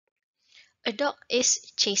A dog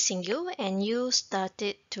is chasing you and you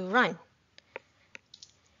started to run.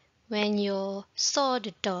 When you saw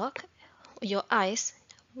the dog, your eyes,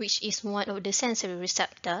 which is one of the sensory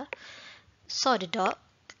receptor, saw the dog,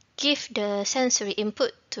 give the sensory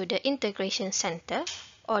input to the integration center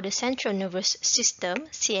or the central nervous system,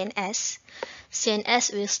 CNS.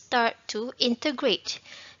 CNS will start to integrate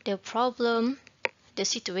the problem, the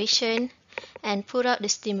situation, and put out the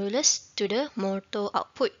stimulus to the motor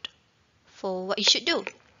output for what you should do.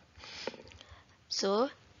 So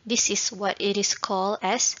this is what it is called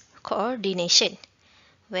as coordination,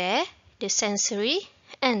 where the sensory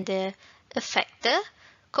and the effector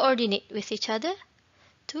coordinate with each other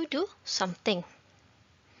to do something.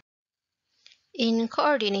 In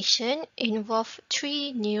coordination involve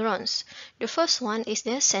three neurons. The first one is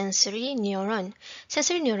the sensory neuron.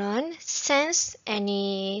 Sensory neuron sense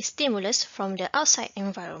any stimulus from the outside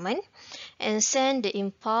environment and send the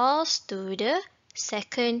impulse to the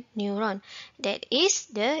second neuron, that is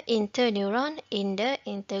the interneuron in the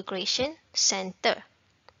integration center.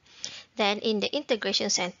 Then in the integration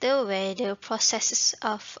center where the processes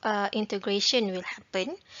of integration will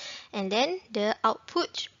happen, and then the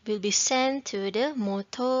output will be sent to the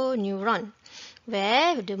motor neuron,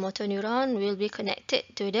 where the motor neuron will be connected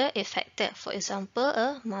to the effector, for example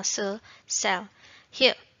a muscle cell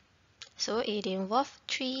here. So it involves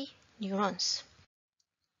three neurons.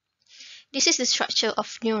 This is the structure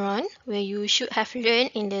of neuron, where you should have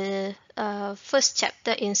learned in the first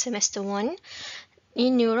chapter in semester 1. A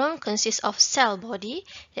neuron consists of cell body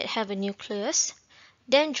that have a nucleus,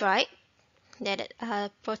 dendrite that are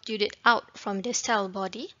protruded out from the cell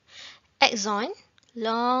body, axon,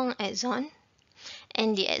 long axon,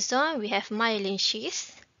 and the axon we have myelin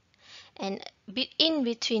sheath, and in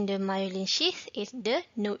between the myelin sheath is the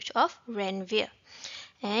node of Ranvier,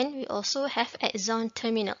 and we also have axon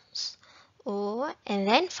terminals. And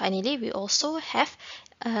then finally we also have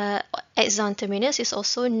axon terminus is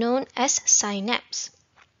also known as synapse.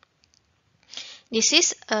 This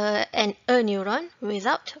is a neuron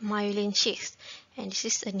without myelin sheath, and this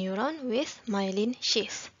is a neuron with myelin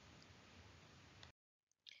sheath.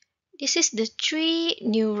 This is the three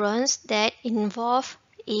neurons that involve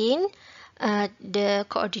in the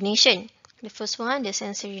coordination. The first one, the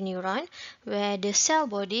sensory neuron, where the cell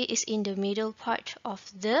body is in the middle part of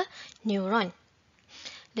the neuron.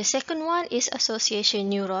 The second one is association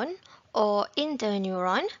neuron or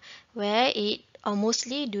interneuron, where it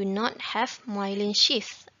mostly do not have myelin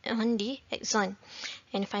sheath on the axon.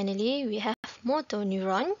 And finally, we have motor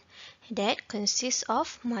neuron that consists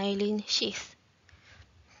of myelin sheath.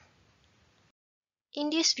 In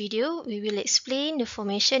this video, we will explain the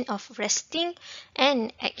formation of resting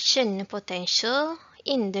and action potential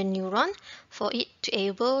in the neuron for it to be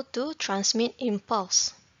able to transmit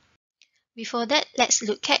impulse. Before that, let's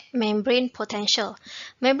look at membrane potential.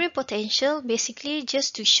 Membrane potential basically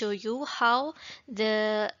just to show you how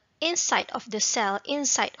the inside of the cell,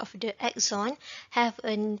 inside of the axon, have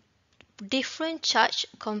a different charge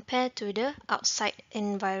compared to the outside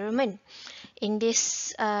environment. In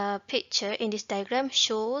this picture, in this diagram,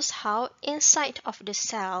 shows how inside of the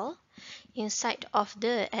cell, inside of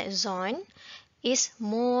the axon, is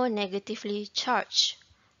more negatively charged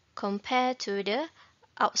compared to the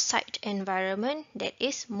outside environment that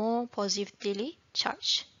is more positively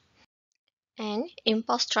charged. And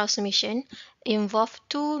impulse transmission involve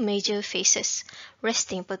two major phases,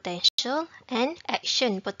 resting potential and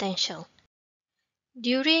action potential.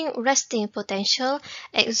 During resting potential,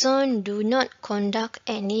 axon do not conduct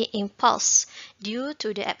any impulse due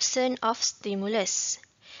to the absence of stimulus.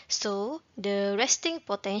 So, the resting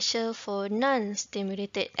potential for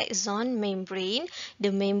non-stimulated axon membrane,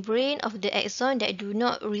 the membrane of the axon that do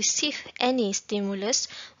not receive any stimulus,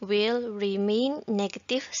 will remain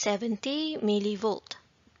negative 70 millivolt.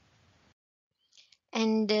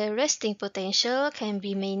 And the resting potential can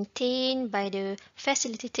be maintained by the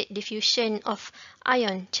facilitated diffusion of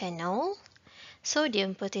ion channel,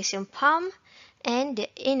 sodium-potassium pump, and the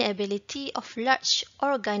inability of large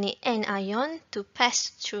organic anion to pass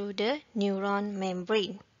through the neuron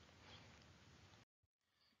membrane.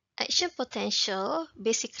 Action potential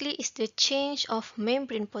basically is the change of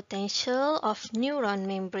membrane potential of neuron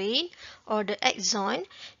membrane or the axon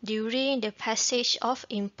during the passage of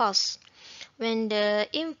impulse. When the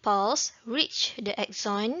impulse reach the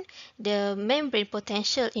axon, the membrane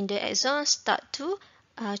potential in the axon start to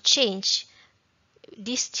change.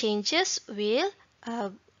 These changes will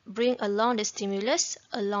bring along the stimulus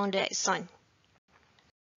along the axon.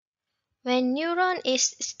 When neuron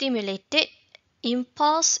is stimulated,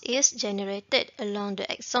 impulse is generated along the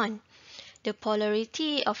axon. the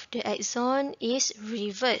polarity of the axon is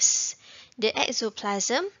reversed. The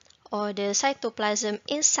exoplasm or the cytoplasm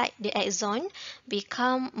inside the axon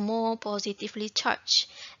become more positively charged,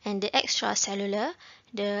 and the extracellular,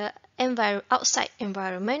 the outside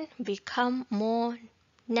environment, become more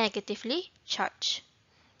negatively charged.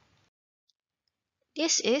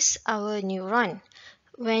 This is our neuron.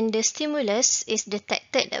 When the stimulus is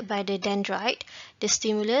detected by the dendrite, the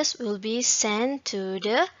stimulus will be sent to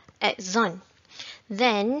the axon.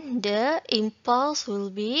 Then the impulse will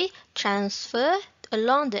be transferred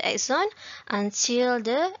along the axon until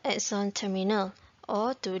the axon terminal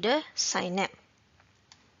or to the synapse.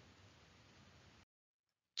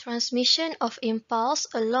 Transmission of impulse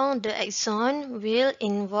along the axon will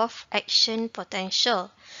involve action potential.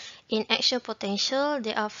 In action potential,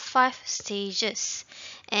 there are 5 stages,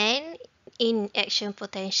 and in action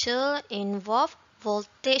potential involve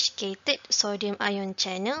voltage-gated sodium ion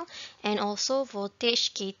channel and also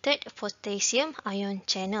voltage-gated potassium ion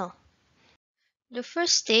channel. The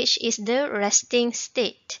first stage is the resting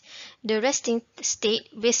state. The resting state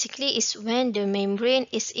basically is when the membrane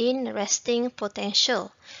is in resting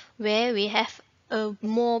potential, where we have a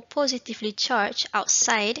more positively charged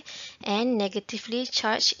outside and negatively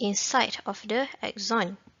charged inside of the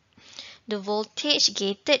axon. The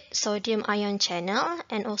voltage-gated sodium ion channel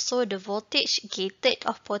and also the voltage-gated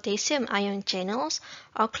of potassium ion channels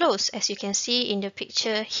are closed, as you can see in the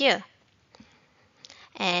picture here.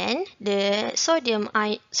 And the sodium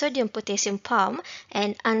potassium pump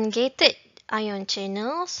and ungated ion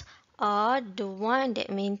channels are the one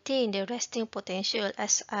that maintain the resting potential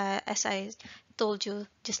as I told you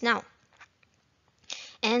just now.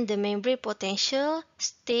 And the membrane potential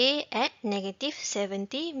stay at negative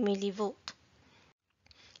 70 millivolt.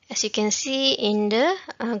 As you can see in the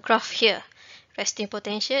graph here, resting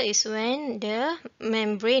potential is when the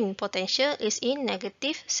membrane potential is in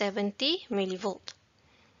negative 70 millivolt.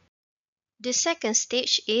 The second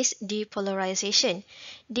stage is depolarization.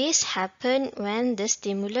 This happens when the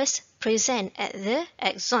stimulus present at the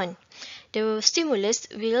axon. The stimulus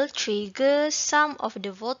will trigger some of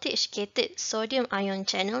the voltage-gated sodium ion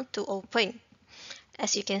channel to open,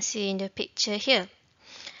 as you can see in the picture here.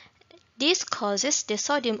 This causes the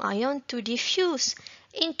sodium ion to diffuse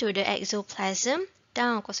into the exoplasm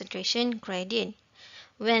down concentration gradient.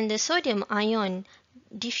 When the sodium ion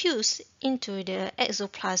diffuse into the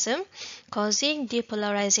exoplasm, causing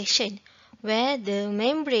depolarization, where the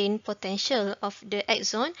membrane potential of the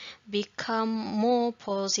axon become more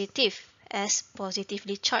positive as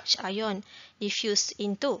positively charged ion diffuse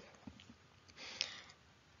into.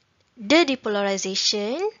 The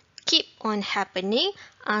depolarization keep on happening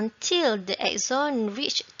until the axon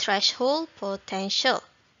reach threshold potential.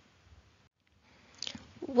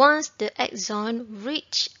 Once the axon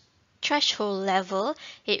reach threshold level,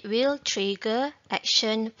 it will trigger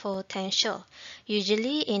action potential.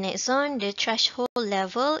 Usually in axon, the threshold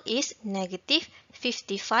level is negative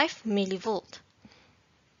 55 millivolt.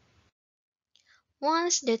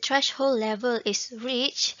 Once the threshold level is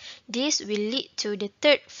reached, this will lead to the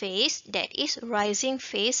third phase, that is rising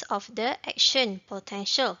phase of the action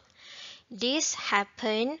potential. This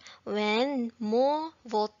happens when more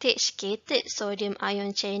voltage-gated sodium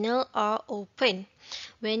ion channels are open.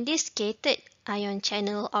 When these gated ion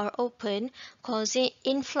channels are open, causing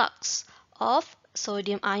influx of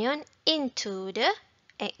sodium ion into the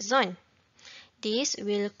axon. This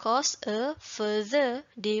will cause a further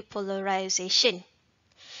depolarization,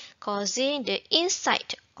 causing the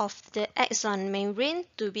inside of the axon membrane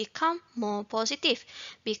to become more positive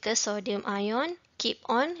because sodium ion keep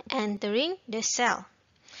on entering the cell.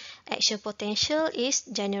 Action potential is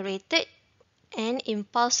generated and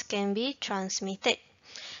impulse can be transmitted.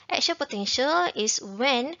 Action potential is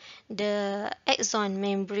when the axon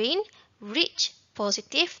membrane reach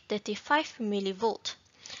positive 35 millivolt.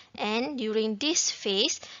 And during this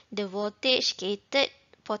phase, the voltage-gated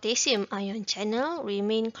potassium ion channel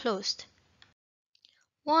remain closed.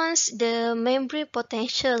 Once the membrane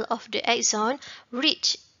potential of the axon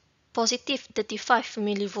reach positive 35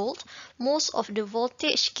 millivolt, most of the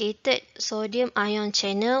voltage-gated sodium ion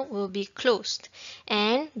channel will be closed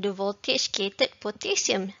and the voltage-gated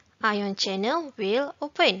potassium ion channel will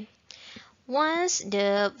open. Once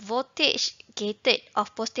the voltage-gated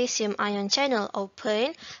of potassium ion channel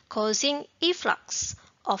open, causing efflux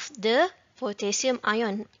of the potassium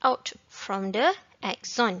ion out from the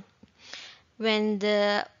axon. When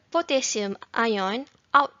the potassium ion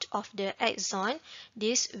out of the axon,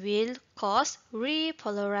 this will cause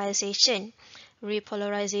repolarization.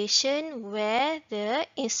 Repolarization where the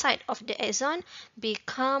inside of the axon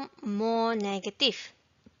become more negative.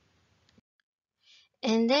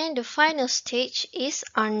 And then the final stage is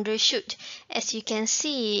undershoot. As you can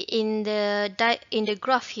see in the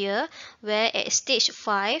graph here, where at stage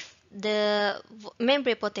 5, the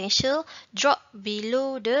membrane potential drop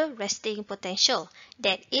below the resting potential.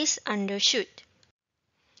 That is undershoot.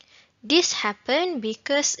 This happened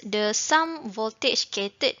because the some voltage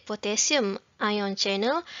gated potassium ion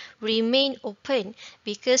channel remain open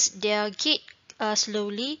because their gate are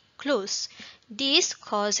slowly close. This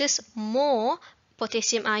causes more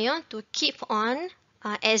potassium ion to keep on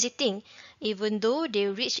exiting even though they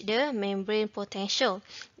reach the membrane potential.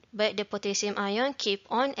 But the potassium ion keep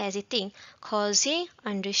on exiting, causing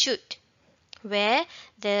undershoot, where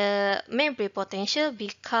the membrane potential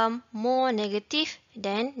become more negative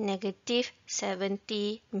than negative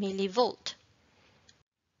 70 millivolt.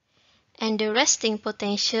 And the resting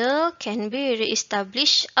potential can be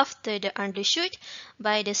re-established after the undershoot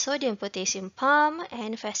by the sodium-potassium pump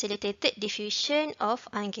and facilitated diffusion of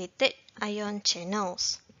ungated ion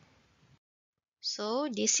channels. So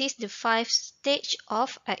this is the 5 stage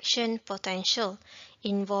of action potential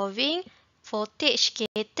involving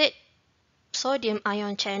voltage-gated sodium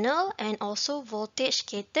ion channel and also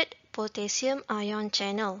voltage-gated potassium ion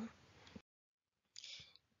channel.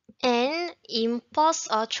 And impulse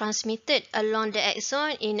are transmitted along the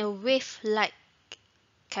axon in a wave-like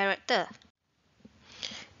character.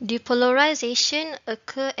 Depolarization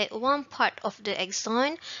occur at one part of the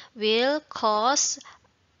axon will cause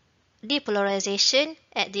depolarization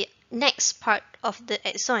at the next part of the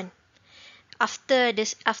axon. After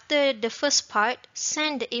the first part,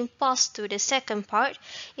 send the impulse to the second part,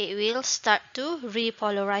 it will start to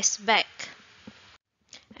repolarize back.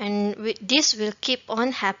 And this will keep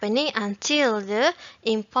on happening until the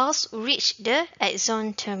impulse reach the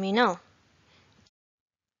axon terminal.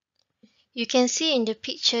 You can see in the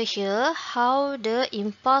picture here how the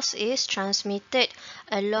impulse is transmitted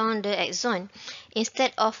along the axon.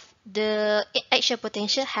 Instead of the action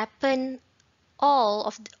potential happen all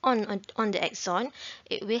of on the axon,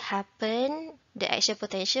 it will happen, the action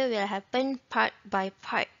potential will happen part by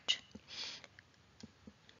part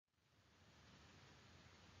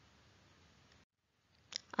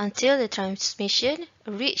until the transmission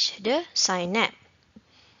reach the synapse.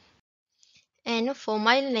 And for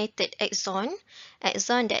myelinated axon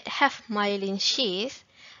that have myelin sheath,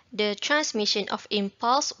 the transmission of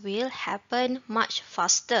impulse will happen much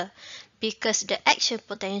faster because the action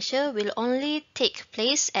potential will only take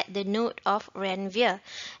place at the node of Ranvier,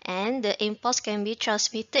 and the impulse can be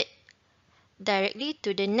transmitted directly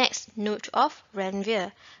to the next node of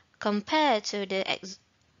Ranvier compared to the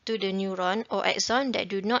neuron or axon that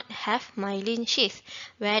do not have myelin sheath,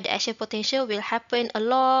 where the action potential will happen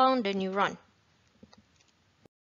along the neuron.